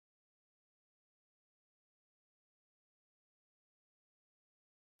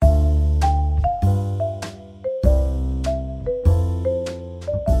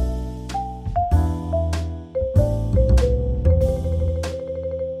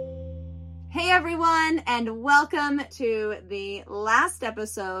everyone, and welcome to the last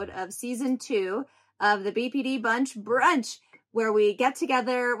episode of season 2 of the BPD Bunch Brunch, where we get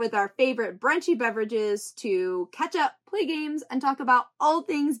together with our favorite brunchy beverages to catch up, play games, and talk about all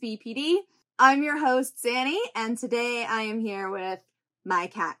things BPD. I'm your host, Zanny, and today I am here with my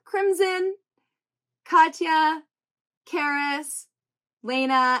cat, Crimson, Katya, Karis,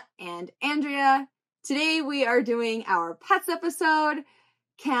 Lena, and Andrea. Today we are doing our pets episode.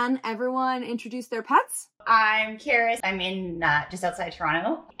 Can everyone introduce their pets? I'm Karis. I'm in just outside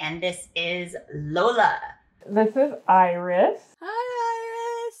Toronto, and this is Lola. This is Iris.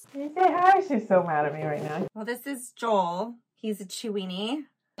 Hi, Iris. Can you say hi? She's so mad at me right now. Well, this is Joel. He's a Chewini.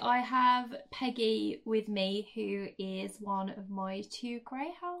 I have Peggy with me, who is one of my 2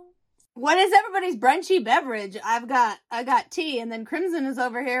 greyhounds. What is everybody's brunchy beverage? I got tea, and then Crimson is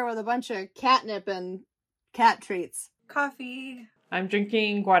over here with a bunch of catnip and cat treats. Coffee. I'm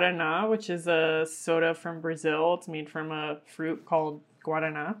drinking Guaraná, which is a soda from Brazil. It's made from a fruit called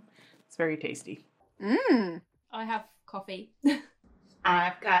Guaraná. It's very tasty. I have coffee.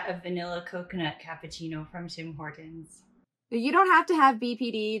 I've got a vanilla coconut cappuccino from Tim Hortons. You don't have to have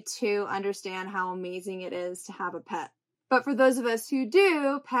BPD to understand how amazing it is to have a pet. But for those of us who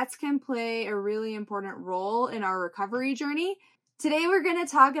do, pets can play a really important role in our recovery journey. Today we're going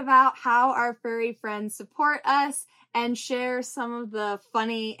to talk about how our furry friends support us and share some of the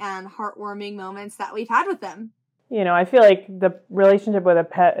funny and heartwarming moments that we've had with them. You know, I feel like the relationship with a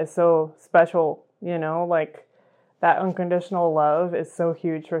pet is so special, you know, like that unconditional love is so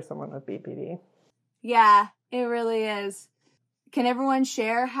huge for someone with BPD. Yeah, it really is. Can everyone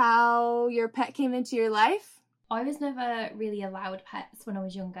share how your pet came into your life? I was never really allowed pets when I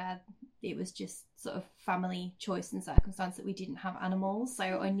was younger. It was just sort of family choice and circumstance that we didn't have animals. So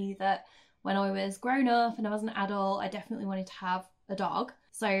I knew that when I was grown up and I was an adult, I definitely wanted to have a dog.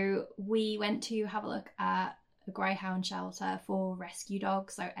 So we went to have a look at a greyhound shelter for rescue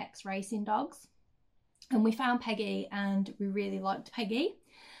dogs, so ex-racing dogs. And we found Peggy, and we really liked Peggy.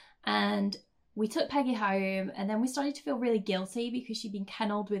 And we took Peggy home, and then we started to feel really guilty because she'd been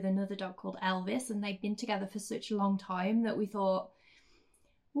kennelled with another dog called Elvis, and they'd been together for such a long time that we thought,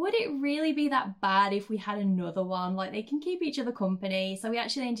 would it really be that bad if we had another one? Like, they can keep each other company. So we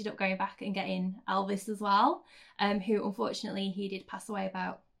actually ended up going back and getting Elvis as well, who unfortunately he did pass away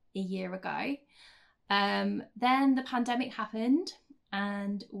about a year ago. Then the pandemic happened,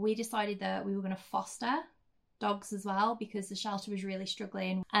 and we decided that we were going to foster dogs as well because the shelter was really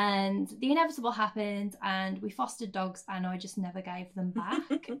struggling, and the inevitable happened, and we fostered dogs, and I just never gave them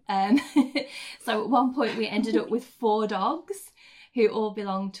back. So at one point we ended up with 4 dogs who all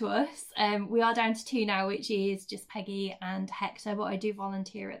belong to us. We are down to 2 now, which is just Peggy and Hector, but I do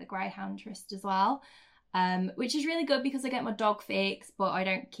volunteer at the Greyhound Trust as well, which is really good because I get my dog fix, but I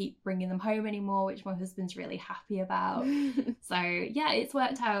don't keep bringing them home anymore, which my husband's really happy about. So yeah, it's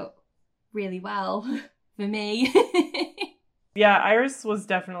worked out really well for me. Yeah, Iris was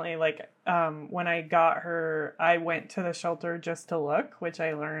definitely like, when I got her, I went to the shelter just to look, which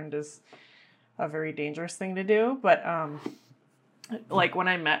I learned is a very dangerous thing to do. But like when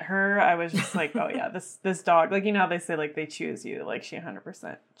I met her, I was just like, oh yeah, this dog, like, you know how they say like they choose you, like she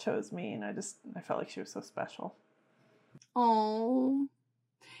 100% chose me, and I felt like she was so special. Oh,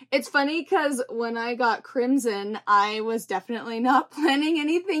 it's funny because when I got Crimson, I was definitely not planning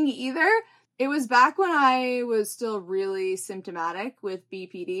anything either. It was back when I was still really symptomatic with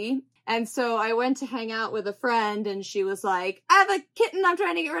BPD. And so I went to hang out with a friend, and she was like, I have a kitten I'm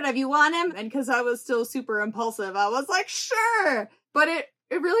trying to get rid of. You want him? And because I was still super impulsive, I was like, sure. But it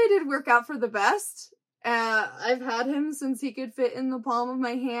really did work out for the best. I've had him since he could fit in the palm of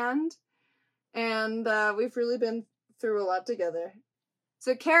my hand. And we've really been through a lot together.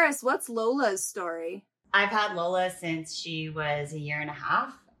 So Karis, what's Lola's story? I've had Lola since she was 1.5 years.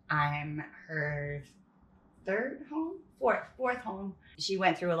 I'm her fourth home. She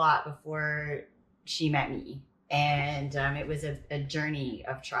went through a lot before she met me. And it was a journey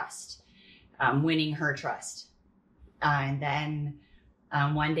of trust, winning her trust. And then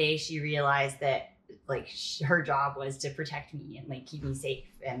one day she realized that like her job was to protect me and like keep me safe.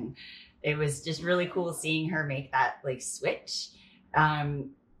 And it was just really cool seeing her make that like switch.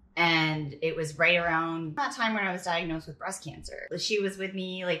 And it was right around that time when I was diagnosed with breast cancer. She was with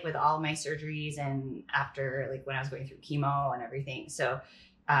me like with all my surgeries and after like when I was going through chemo and everything. So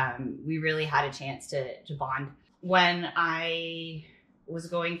we really had a chance to bond. When I was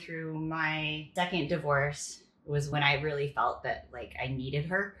going through my second divorce was when I really felt that like I needed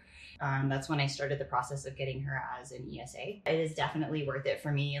her. That's when I started the process of getting her as an ESA. It is definitely worth it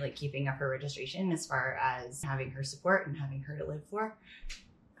for me, like keeping up her registration as far as having her support and having her to live for.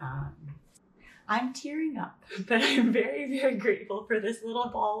 I'm tearing up, but I'm very, very grateful for this little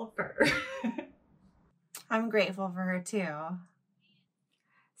ball of fur. I'm grateful for her too.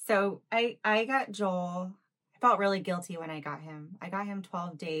 So I got Joel. I felt really guilty when I got him. I got him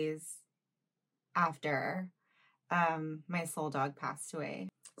 12 days after my soul dog passed away.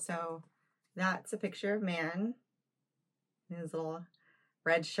 So that's a picture of Man in his little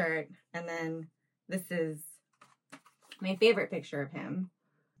red shirt. And then this is my favorite picture of him.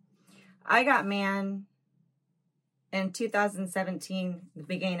 I got Man in 2017, the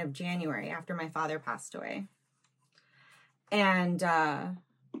beginning of January, after my father passed away. And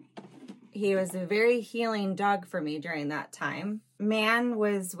he was a very healing dog for me during that time. Man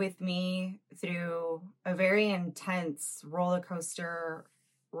was with me through a very intense roller coaster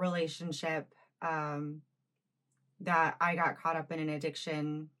relationship that I got caught up in an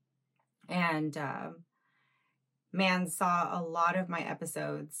addiction. And Man saw a lot of my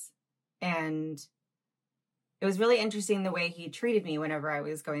episodes, and it was really interesting the way he treated me whenever I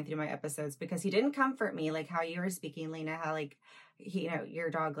was going through my episodes, because he didn't comfort me like how you were speaking, Lena, how like, he,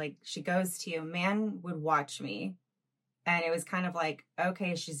 your dog, like she goes to you. Man would watch me, and it was kind of like,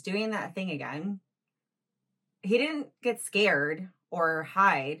 okay, she's doing that thing again. He didn't get scared or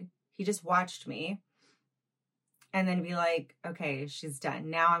hide. He just watched me and then be like, okay, she's done.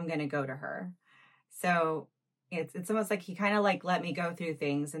 Now I'm going to go to her. So it's almost like he kind of like let me go through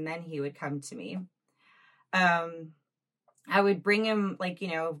things, and then he would come to me. I would bring him, like,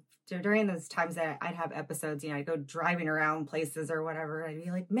 during those times that I'd have episodes, I'd go driving around places or whatever. I'd be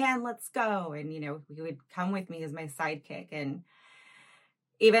like, Man, let's go. And, he would come with me as my sidekick. And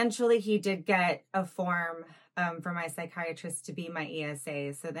eventually he did get a form from my psychiatrist to be my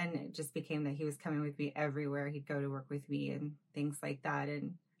ESA. So then it just became that he was coming with me everywhere. He'd go to work with me and things like that.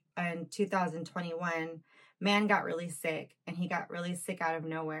 And in 2021, Man got really sick, and he got really sick out of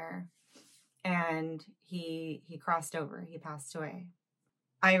nowhere. And he crossed over. He passed away.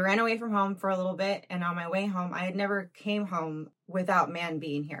 I ran away from home for a little bit, and on my way home, I had never came home without Man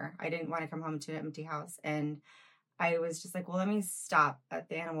being here. I didn't want to come home to an empty house. And I was just like, well, let me stop at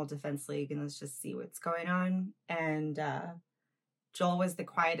the Animal Defense League and let's just see what's going on. And Joel was the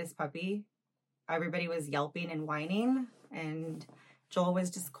quietest puppy. Everybody was yelping and whining, and Joel was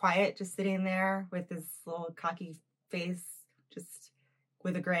just quiet, just sitting there with his little cocky face, just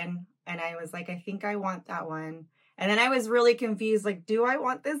with a grin. And I was like, I think I want that one. And then I was really confused, like, do I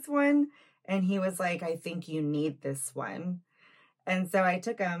want this one? And he was like, I think you need this one. And so I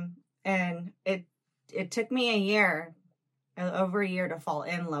took him, and it took me over a year to fall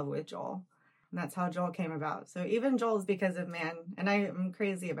in love with Joel. And that's how Joel came about. So even Joel's because of Man, and I'm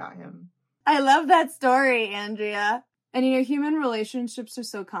crazy about him. I love that story, Andrea. And human relationships are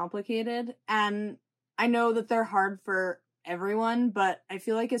so complicated, and I know that they're hard for everyone, but I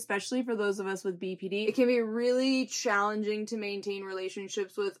feel like especially for those of us with BPD, it can be really challenging to maintain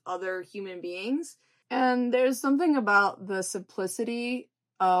relationships with other human beings. And there's something about the simplicity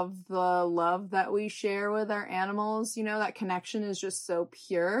of the love that we share with our animals. That connection is just so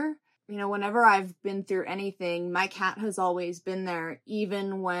pure. Whenever I've been through anything, my cat has always been there,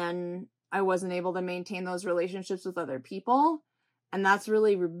 even when I wasn't able to maintain those relationships with other people. And that's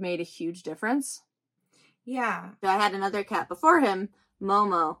really made a huge difference. Yeah. I had another cat before him,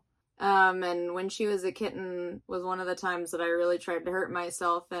 Momo. And when she was a kitten was one of the times that I really tried to hurt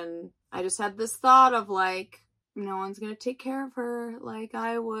myself. And I just had this thought of like, no one's going to take care of her like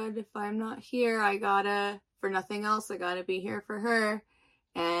I would if I'm not here. For nothing else, I gotta be here for her.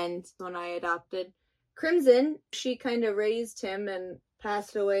 And when I adopted Crimson, she kind of raised him and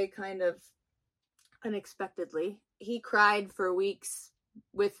passed away kind of unexpectedly. He cried for weeks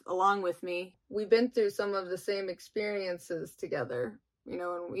along with me. We've been through some of the same experiences together,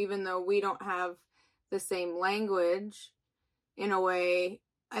 and even though we don't have the same language, in a way,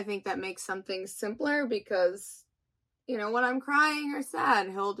 I think that makes some things simpler because, when I'm crying or sad,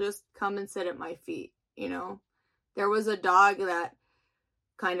 he'll just come and sit at my feet. There was a dog that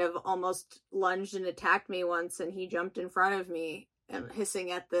kind of almost lunged and attacked me once, and he jumped in front of me and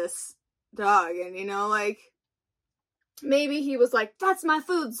hissing at this dog, and maybe he was like, that's my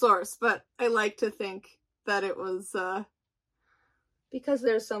food source, but I like to think that it was because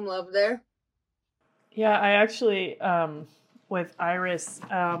there's some love there. Yeah, I actually, with Iris,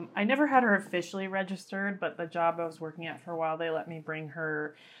 I never had her officially registered, but the job I was working at for a while, they let me bring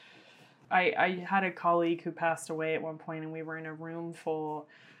her. I had a colleague who passed away at one point, and we were in a room full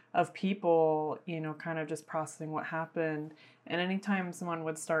of people, kind of just processing what happened. And anytime someone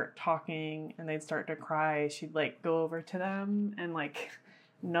would start talking and they'd start to cry, she'd like go over to them and like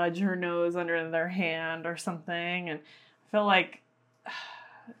nudge her nose under their hand or something. And I felt like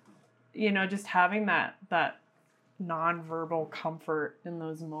you know, just having that nonverbal comfort in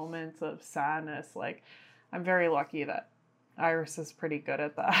those moments of sadness. Like, I'm very lucky that Iris is pretty good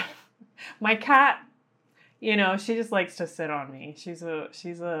at that. My cat, you know, she just likes to sit on me. She's a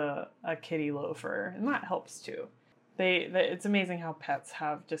kitty loafer, and that helps too. It's amazing how pets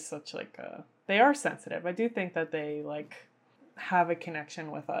have just such like they are sensitive. I do think that they like have a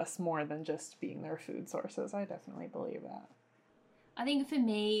connection with us more than just being their food sources. I definitely believe that. I think for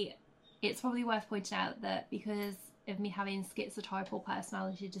me, it's probably worth pointing out that because of me having schizotypal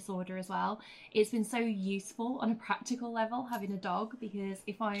personality disorder as well, it's been so useful on a practical level having a dog, because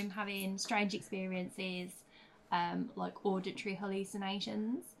if I'm having strange experiences, like auditory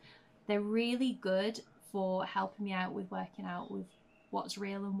hallucinations, they're really good for helping me out with working out with what's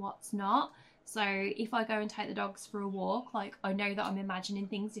real and what's not. So if I go and take the dogs for a walk, like I know that I'm imagining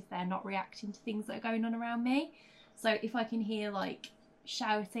things if they're not reacting to things that are going on around me. So if I can hear like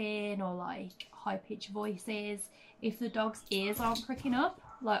shouting or like high-pitched voices, if the dog's ears aren't pricking up,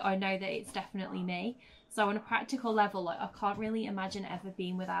 like I know that it's definitely me. So on a practical level, like I can't really imagine ever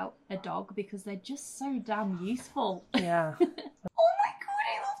being without a dog because they're just so damn useful. Yeah. Oh my god,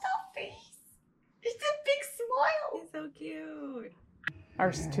 I love that face. It's a big smile. He's so cute.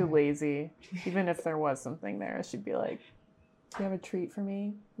 Ours too lazy. Even if there was something there, she'd be like, "Do you have a treat for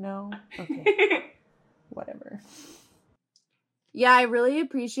me? No? Okay. Whatever." Yeah, I really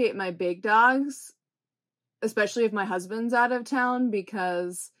appreciate my big dogs, especially if my husband's out of town,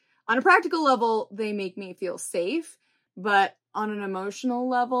 because on a practical level, they make me feel safe. But on an emotional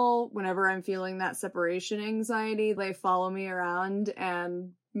level, whenever I'm feeling that separation anxiety, they follow me around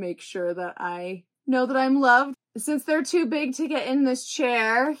and make sure that I know that I'm loved. Since they're too big to get in this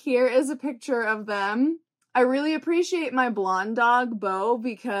chair, here is a picture of them. I really appreciate my blonde dog, Bo,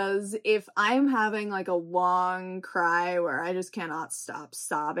 because if I'm having like a long cry where I just cannot stop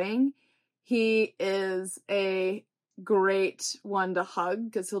sobbing, he is a great one to hug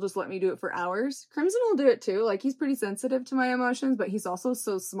because he'll just let me do it for hours. Crimson will do it too. Like, he's pretty sensitive to my emotions, but he's also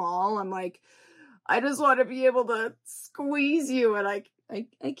so small. I'm like, I just want to be able to squeeze you, and I can't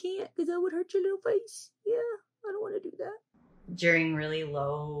because that would hurt your little face. Yeah, I don't want to do that. During really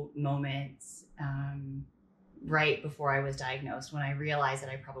low moments, right before I was diagnosed, when I realized that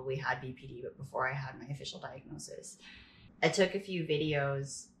I probably had BPD, but before I had my official diagnosis, I took a few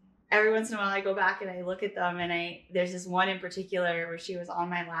videos. Every once in a while I go back and I look at them, and there's this one in particular where she was on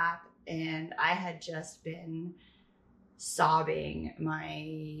my lap and I had just been sobbing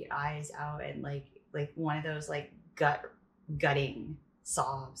my eyes out, and like one of those like gutting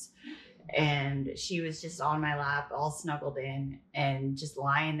sobs. And she was just on my lap, all snuggled in and just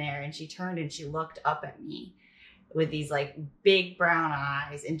lying there. And she turned and she looked up at me with these like big brown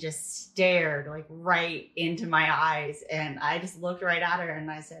eyes and just stared like right into my eyes. And I just looked right at her and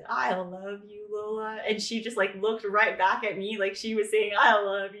I said, "I love you, Lola." And she just like looked right back at me like she was saying, "I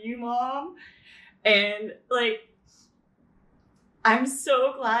love you, Mom." And like, I'm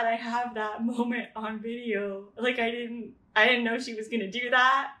so glad I have that moment on video. Like, I didn't know she was gonna do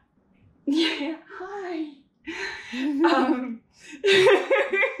that. Yeah, hi.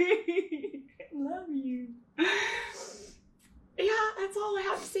 Love you. Yeah, that's all I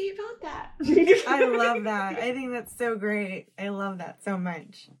have to say about that. I love that. I think that's so great. I love that so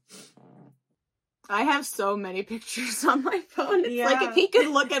much. I have so many pictures on my phone. It's Yeah. like if he could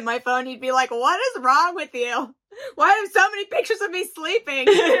look at my phone, he'd be like, "What is wrong with you? Why have so many pictures of me sleeping?"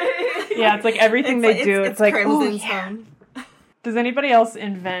 Yeah, it's like everything they do. It's like, oh, Crimson's yeah. phone. Does anybody else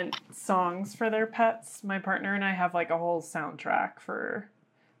invent songs for their pets? My partner and I have like a whole soundtrack for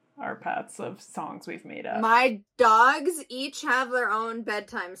our pets of songs we've made up. My dogs each have their own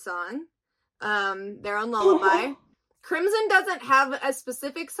bedtime song, their own lullaby. Crimson doesn't have a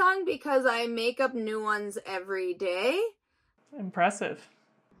specific song because I make up new ones every day. Impressive.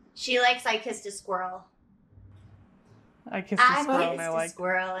 She likes "I Kissed a Squirrel." I kissed a squirrel and I a like.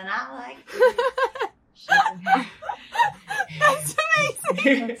 squirrel and I like it. That's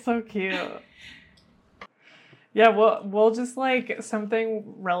amazing. That's so cute. Yeah, we'll just like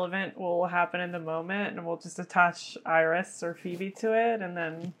something relevant will happen in the moment, and we'll just attach Iris or Phoebe to it, and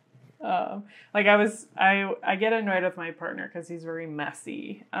then like I get annoyed with my partner because he's very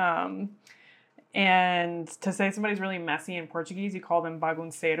messy. And to say somebody's really messy in Portuguese, you call them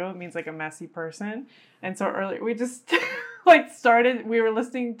bagunceiro. It means like a messy person. And so earlier we just we were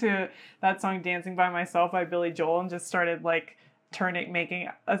listening to that song "Dancing by Myself" by Billy Joel and just started like making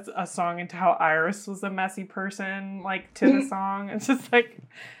a song into how Iris was a messy person, like to the song. It's just like,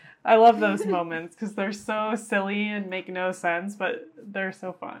 I love those moments because they're so silly and make no sense, but they're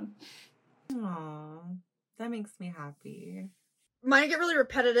so fun. Aww, that makes me happy. mine get really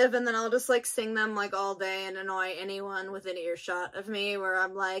repetitive, and then I'll just like sing them like all day and annoy anyone within earshot of me, where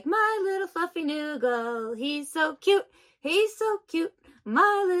I'm like, my little fluffy noodle, he's so cute,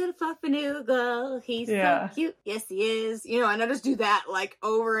 my little fluffy noodle, he's so cute, yes he is, you know, and I just do that like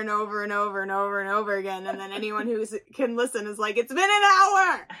over and over and over and over and over again, and then anyone who can listen is like, it's been an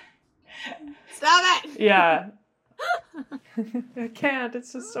hour, stop it. Yeah. I can't,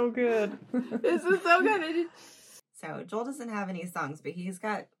 it's just so good. This is so good. So Joel doesn't have any songs, but he's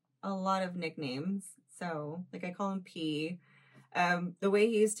got a lot of nicknames. So, like, I call him P. The way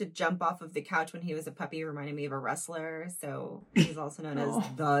he used to jump off of the couch when he was a puppy reminded me of a wrestler. So he's also known as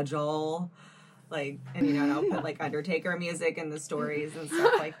the Joel. Like, and you know, and I'll put like Undertaker music in the stories and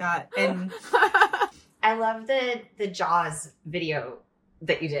stuff like that. And I love the Jaws video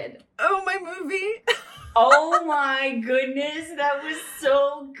that you did. oh, my movie. Oh my goodness, that was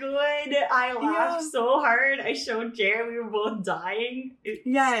so good. I laughed so hard. I showed Jared, we were both dying.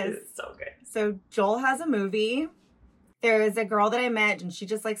 Yes. It was so good. So Joel has a movie. There is a girl that I met, and she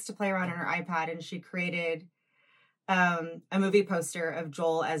just likes to play around on her iPad, and she created a movie poster of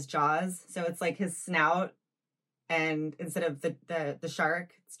Joel as Jaws. So it's like his snout, and instead of the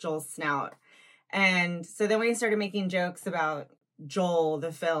shark, it's Joel's snout. And so then we started making jokes about Joel,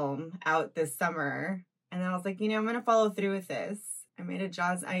 the film, out this summer. And then I was like, you know, I'm going to follow through with this.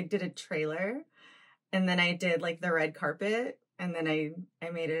 I did a trailer, and then I did like the red carpet, and then I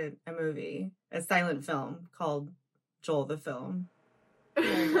made a movie, a silent film called Joel the Film.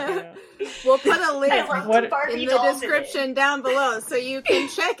 We'll put a link in the description down below so you can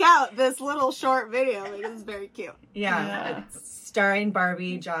check out this little short video. Like, it's very cute. Yeah. It's starring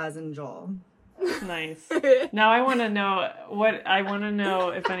Barbie, Jaws, and Joel. Nice. Now I want to know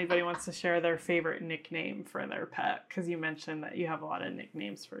if anybody wants to share their favorite nickname for their pet, because you mentioned that you have a lot of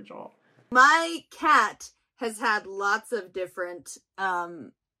nicknames for Joel. My cat has had lots of different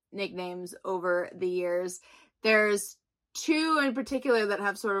nicknames over the years. There's two in particular that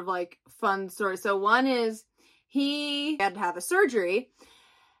have sort of like fun stories. So one is he had to have a surgery.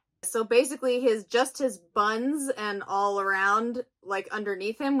 So basically his buns and all around, like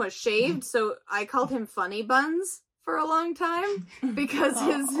underneath him, was shaved. So I called him Funny Buns for a long time because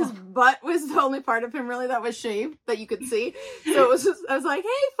his butt was the only part of him really that was shaved that you could see. So it was just, I was like, hey,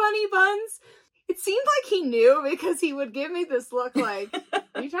 Funny Buns. It seemed like he knew because he would give me this look like,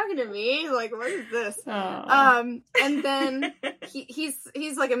 are you talking to me? Like, what is this? And then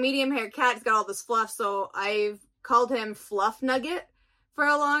he's like a medium haired cat. He's got all this fluff. So I've called him Fluff Nugget for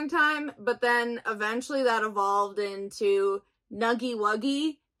a long time, but then eventually that evolved into Nuggy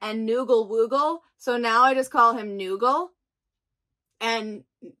Wuggy and Noogle Woogle. So now I just call him Noogle. But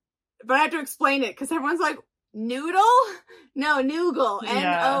I have to explain it because everyone's like, Noodle? No, Noogle.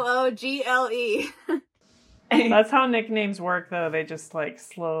 Noogle. That's how nicknames work, though. They just like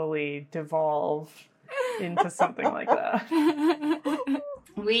slowly devolve into something like that.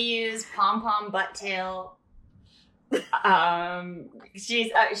 We use Pom Pom Butt Tail. She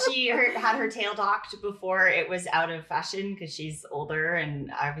had her tail docked before it was out of fashion because she's older,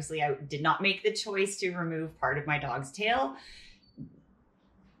 and obviously I did not make the choice to remove part of my dog's tail,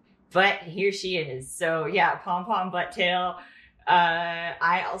 but here she is. So yeah, Pom Pom Butt Tail.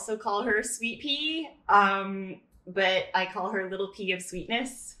 I also call her Sweet Pea, but I call her Little Pea of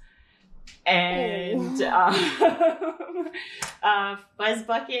Sweetness. And Fuzz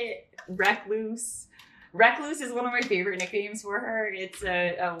Bucket, Recluse. Recluse is one of my favorite nicknames for her. It's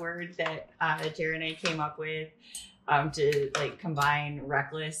a word that Jared and I came up with to like combine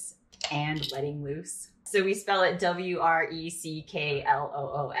reckless and letting loose. So we spell it WRECKLOOSE.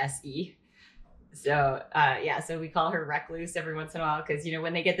 So so we call her Recluse every once in a while because, you know,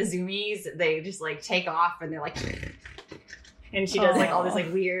 when they get the zoomies, they just like take off and they're like, and she does like all this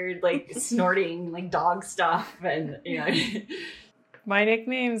like weird like snorting like dog stuff, and you know. My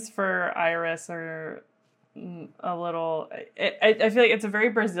nicknames for Iris are a little, I feel like it's a very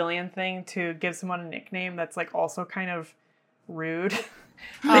Brazilian thing to give someone a nickname that's like also kind of rude.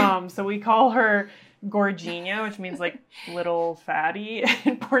 So we call her Gordinha, which means like little fatty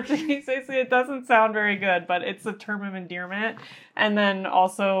in Portuguese. It doesn't sound very good, but it's a term of endearment. And then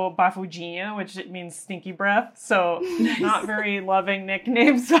also Bafudinha, which means stinky breath. So not very loving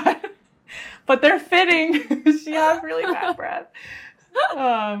nicknames, but they're fitting. She has really bad breath.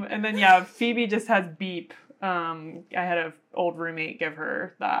 And then Phoebe just has Beep. I had an old roommate give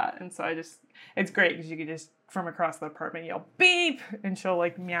her that, and so it's great because you could just from across the apartment yell Beep, and she'll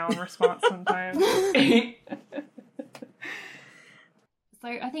like meow in response sometimes. So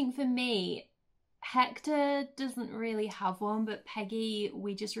I think for me, Hector doesn't really have one, but Peggy,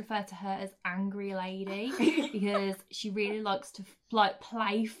 we just refer to her as Angry Lady because she really likes to like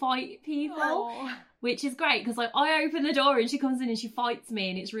play fight people, which is great because like I open the door and she comes in and she fights me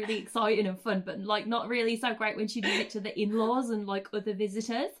and it's really exciting and fun, but like not really so great when she does it to the in-laws and like other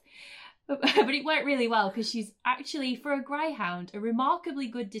visitors. But it worked really well because she's actually, for a greyhound, a remarkably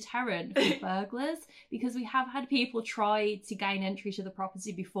good deterrent for burglars, because we have had people try to gain entry to the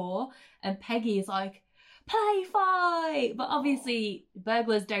property before and Peggy is like, play fight! But obviously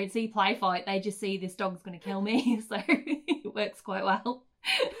burglars don't see play fight, they just see this dog's going to kill me, so it works quite well.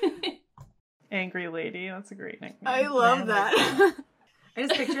 Angry Lady, that's a great nickname. I love that. I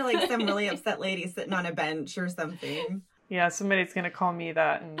just picture like some really upset lady sitting on a bench or something. Yeah, somebody's going to call me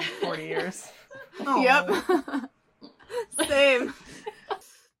that in 40 years. Yep. Same.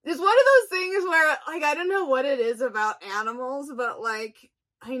 It's one of those things where, like, I don't know what it is about animals, but, like,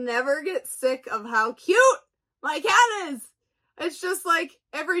 I never get sick of how cute my cat is. It's just, like,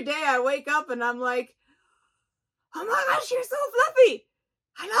 every day I wake up and I'm like, oh my gosh, you're so fluffy.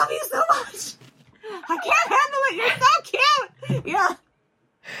 I love you so much. I can't handle it. You're so cute. Yeah.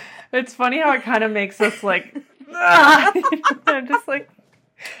 It's funny how it kind of makes us, like... I'm just like,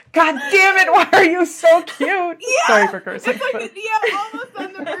 God damn it, why are you so cute? Yeah, sorry for cursing. It's like, yeah, almost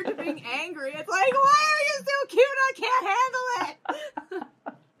on the verge of being angry. It's like, why are you so cute? I can't handle it.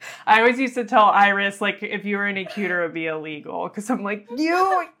 I always used to tell Iris, like, if you were any cuter, it would be illegal. Because I'm like,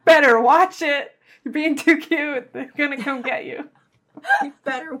 you better watch it. You're being too cute. They're going to come get you. You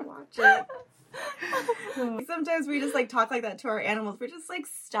better watch it. Sometimes we just like talk like that to our animals. We're just like,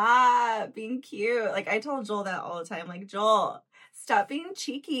 stop being cute. Like I told Joel that all the time. Like, Joel, stop being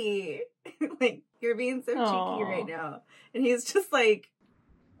cheeky. Like you're being so cheeky right now. And he's just like,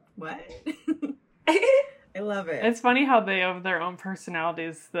 what? I love it. It's funny how they have their own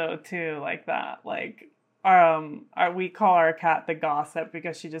personalities though too, like that. Like we call our cat the gossip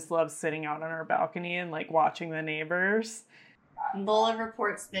because she just loves sitting out on our balcony and like watching the neighbors. Lola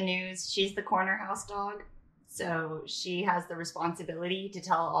reports the news. She's the corner house dog, so she has the responsibility to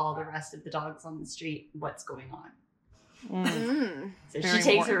tell all the rest of the dogs on the street what's going on. So Very she takes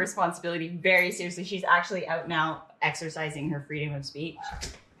important. her responsibility very seriously. She's actually out now exercising her freedom of speech.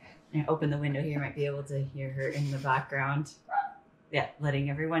 And open the window here, you might be able to hear her in the background. Yeah, letting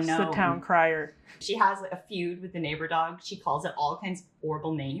everyone know. It's the town crier. She has a feud with the neighbor dog. She calls it all kinds of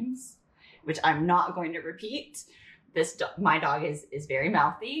horrible names, which I'm not going to repeat. My dog is very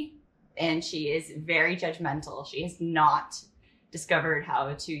mouthy and she is very judgmental. She has not discovered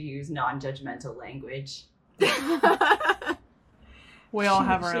how to use non-judgmental language. We all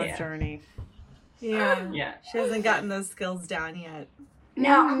have our own journey. Yeah. She hasn't gotten those skills down yet.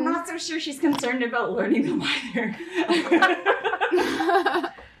 No, I'm not so sure she's concerned about learning them either.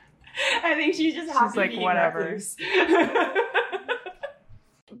 I think she's just happy like, being whatever. recluse.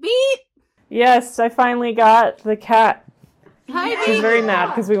 Beep. Yes, I finally got the cat. Hi, She's Beep. very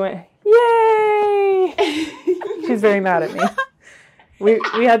mad because we went, yay! She's very mad at me.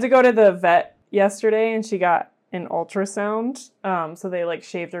 We had to go to the vet yesterday and she got an ultrasound. So they like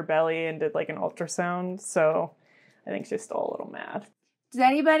shaved her belly and did like an ultrasound. So I think she's still a little mad. Does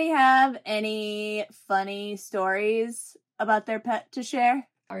anybody have any funny stories about their pet to share?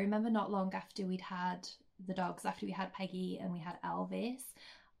 I remember not long after we'd had the dogs, after we had Peggy and we had Elvis,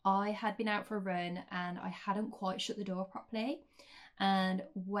 I had been out for a run and I hadn't quite shut the door properly. And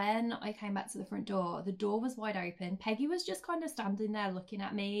when I came back to the front door, the door was wide open. Peggy was just kind of standing there looking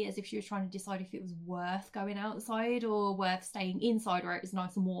at me as if she was trying to decide if it was worth going outside or worth staying inside where it was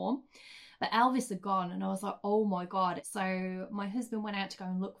nice and warm. But Elvis had gone and I was like, oh my God. So my husband went out to go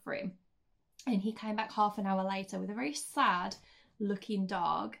and look for him. And he came back half an hour later with a very sad looking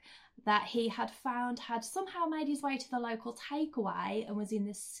dog that he had found had somehow made his way to the local takeaway and was in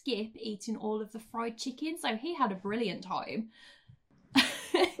the skip eating all of the fried chicken. So he had a brilliant time.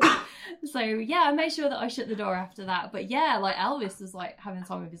 So yeah, I made sure that I shut the door after that. But yeah, like Elvis was like having the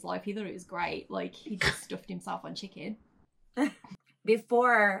time of his life. He thought it was great. Like he just stuffed himself on chicken.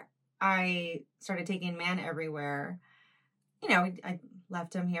 Before I started taking Man everywhere, you know, I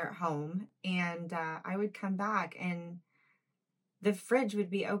left him here at home and I would come back and the fridge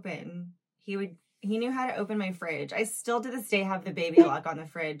would be open. He knew how to open my fridge. I still to this day have the baby lock on the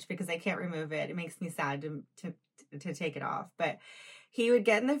fridge because I can't remove it. It makes me sad to take it off. But he would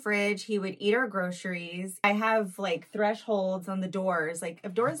get in the fridge. He would eat our groceries. I have like thresholds on the doors, like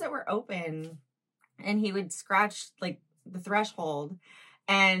of doors that were open, and he would scratch like the threshold.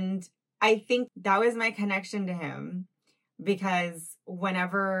 And I think that was my connection to him because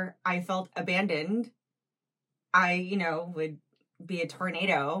whenever I felt abandoned, I, would be a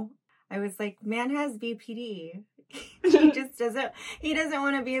tornado. I was like, man has BPD. He just doesn't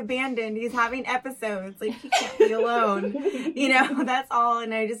want to be abandoned. He's having episodes. Like, he can't be alone. That's all.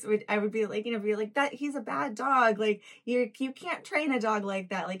 And I would be like, be like, that he's a bad dog. Like, you can't train a dog like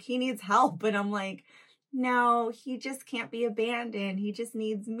that. Like, he needs help. But I'm like, no, he just can't be abandoned. He just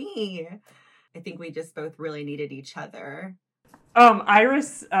needs me. I think we just both really needed each other.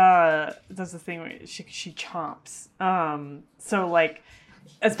 Iris does the thing where she chomps. So like,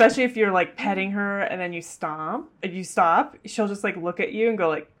 especially if you're like petting her and then you stop, she'll just like look at you and go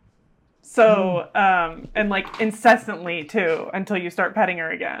like, so, and like incessantly too, until you start petting her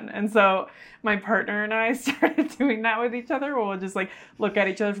again. And so my partner and I started doing that with each other. We'll just like look at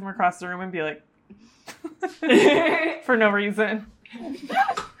each other from across the room and be like, for no reason.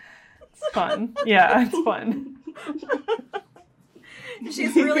 It's fun. Yeah, it's fun.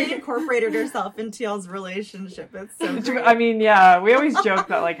 She's really incorporated herself into y'all's relationship. It's so great. I mean, yeah, we always joke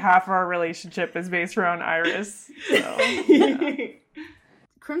that like half of our relationship is based around Iris. So, yeah.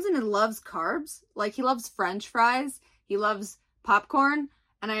 Crimson loves carbs. Like, he loves French fries. He loves popcorn.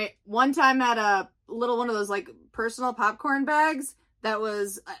 And I one time had a little one of those like personal popcorn bags that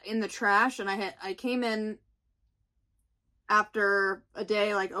was in the trash, and I came in after a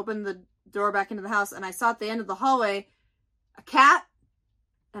day, like opened the door back into the house, and I saw at the end of the hallway a cat.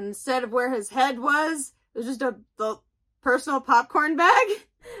 And instead of where his head was, it was just the personal popcorn bag.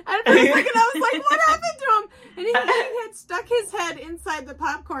 And for a second, I was like, what happened to him? And he had stuck his head inside the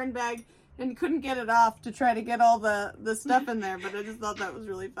popcorn bag and couldn't get it off to try to get all the stuff in there. But I just thought that was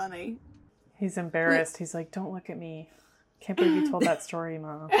really funny. He's embarrassed. He's like, don't look at me. Can't believe you told that story,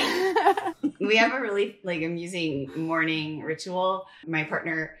 Mom. We have a really like amusing morning ritual. My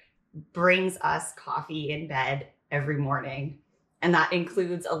partner brings us coffee in bed every morning. And that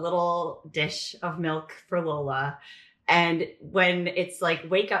includes a little dish of milk for Lola. And when it's like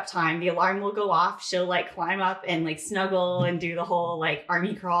wake up time, the alarm will go off. She'll like climb up and like snuggle and do the whole like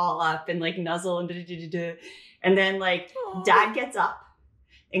army crawl up and like nuzzle and da-da-da-da-da. And then like Dad gets up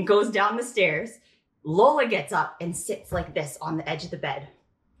and goes down the stairs. Lola gets up and sits like this on the edge of the bed,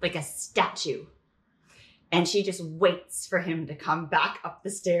 like a statue. And she just waits for him to come back up the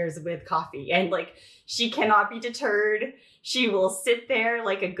stairs with coffee. And like, she cannot be deterred. She will sit there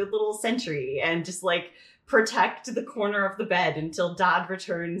like a good little sentry and just like protect the corner of the bed until Dad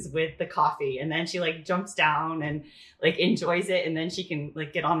returns with the coffee. And then she like jumps down and like enjoys it. And then she can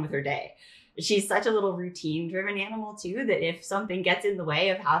like get on with her day. She's such a little routine driven animal too, that if something gets in the way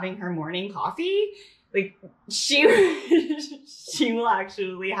of having her morning coffee, like she will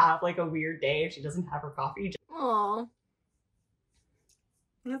actually have like a weird day if she doesn't have her coffee. Aww.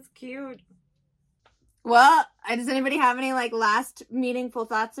 That's cute. Well, does anybody have any like last meaningful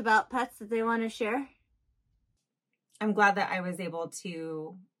thoughts about pets that they want to share? I'm glad that I was able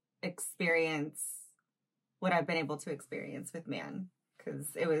to experience what I've been able to experience with Man,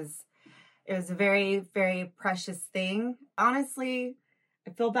 because it was a very, very precious thing. Honestly,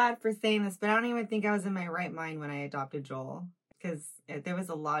 I feel bad for saying this, but I don't even think I was in my right mind when I adopted Joel, because there was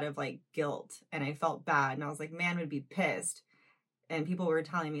a lot of like guilt and I felt bad, and I was like, Man would be pissed. And people were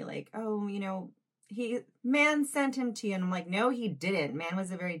telling me like, oh, Man sent him to you. And I'm like, no, he didn't. Man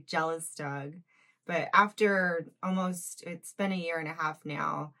was a very jealous dog. But after it's been a year and a half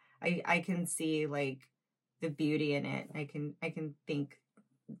now, I can see like the beauty in it. I can think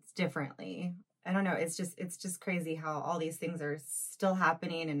differently. I don't know. It's just crazy how all these things are still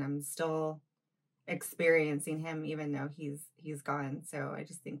happening, and I'm still experiencing him even though he's gone. So I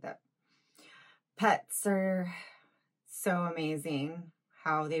just think that pets are so amazing,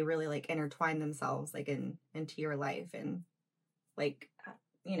 how they really like intertwine themselves like into your life, and like,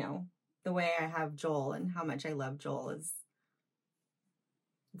 the way I have Joel and how much I love Joel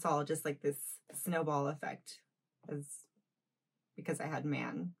it's all just like this snowball effect because I had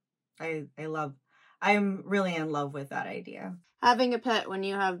Man. I'm really in love with that idea. Having a pet when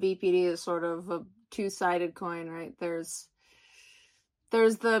you have BPD is sort of a two-sided coin, right? There's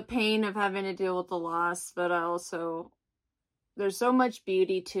the pain of having to deal with the loss, but also there's so much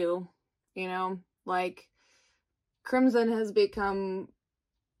beauty too, like Crimson has become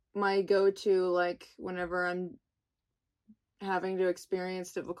my go-to, like whenever I'm having to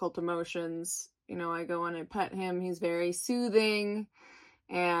experience difficult emotions, I go and I pet him. He's very soothing,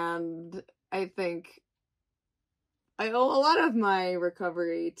 and I think I owe a lot of my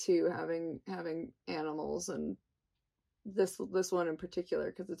recovery to having animals, and this one in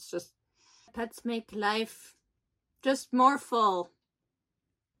particular, because it's just, pets make life just more full.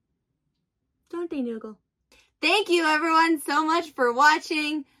 Don't they, Noogle? Thank you everyone so much for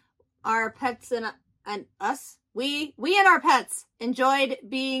watching our Pets and Us we and our pets enjoyed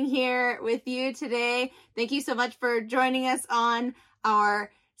being here with you today. Thank you so much for joining us on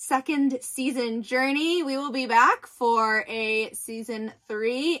our second season journey. We will be back for a season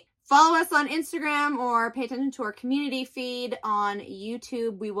 3. Follow us on Instagram or pay attention to our community feed on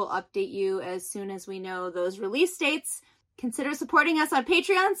YouTube. We will update you as soon as we know those release dates. Consider supporting us on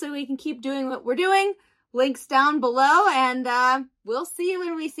Patreon so we can keep doing what we're doing. Links down below, and we'll see you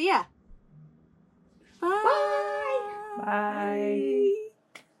when we see ya. Bye. Bye.